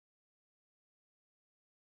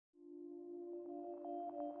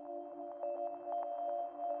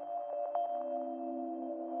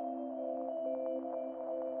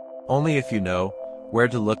Only if you know where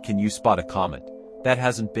to look can you spot a comet that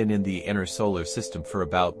hasn't been in the inner solar system for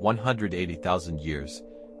about 180,000 years,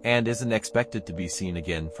 and isn't expected to be seen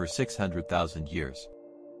again for 600,000 years.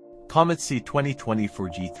 Comet C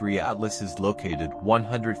 2024 G3 Atlas is located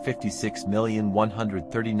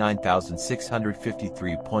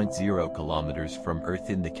 156,139,653.0 kilometers from Earth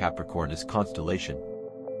in the Capricornus constellation.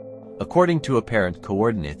 According to apparent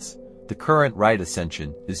coordinates, the current right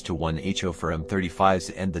ascension is to 1Ho for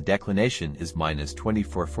M35s and the declination is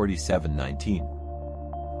 -244719.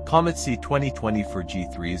 Comet C 2024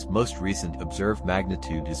 G3's most recent observed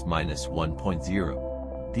magnitude is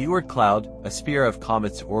 -1.0. The Oort cloud, a sphere of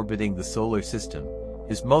comets orbiting the solar system,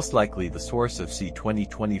 is most likely the source of C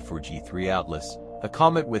 2024 G3 Atlas, a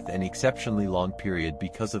comet with an exceptionally long period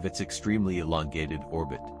because of its extremely elongated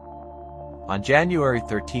orbit. On January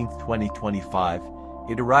 13, 2025,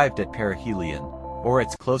 it arrived at perihelion, or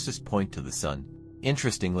its closest point to the Sun.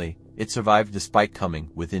 Interestingly, it survived despite coming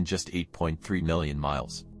within just 8.3 million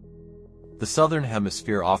miles. The southern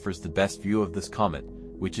hemisphere offers the best view of this comet,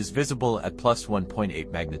 which is visible at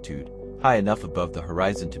 +1.8 magnitude, high enough above the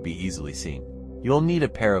horizon to be easily seen. You'll need a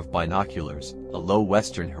pair of binoculars, a low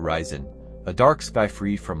western horizon, a dark sky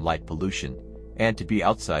free from light pollution, and to be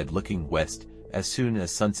outside looking west as soon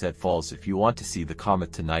as sunset falls if you want to see the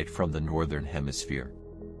comet tonight from the northern hemisphere.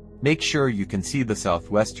 Make sure you can see the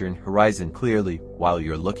southwestern horizon clearly while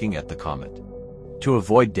you're looking at the comet. To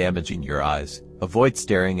avoid damaging your eyes, avoid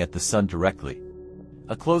staring at the sun directly.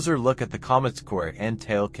 A closer look at the comet's core and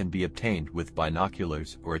tail can be obtained with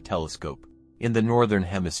binoculars or a telescope. In the northern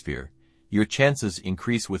hemisphere, your chances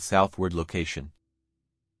increase with southward location.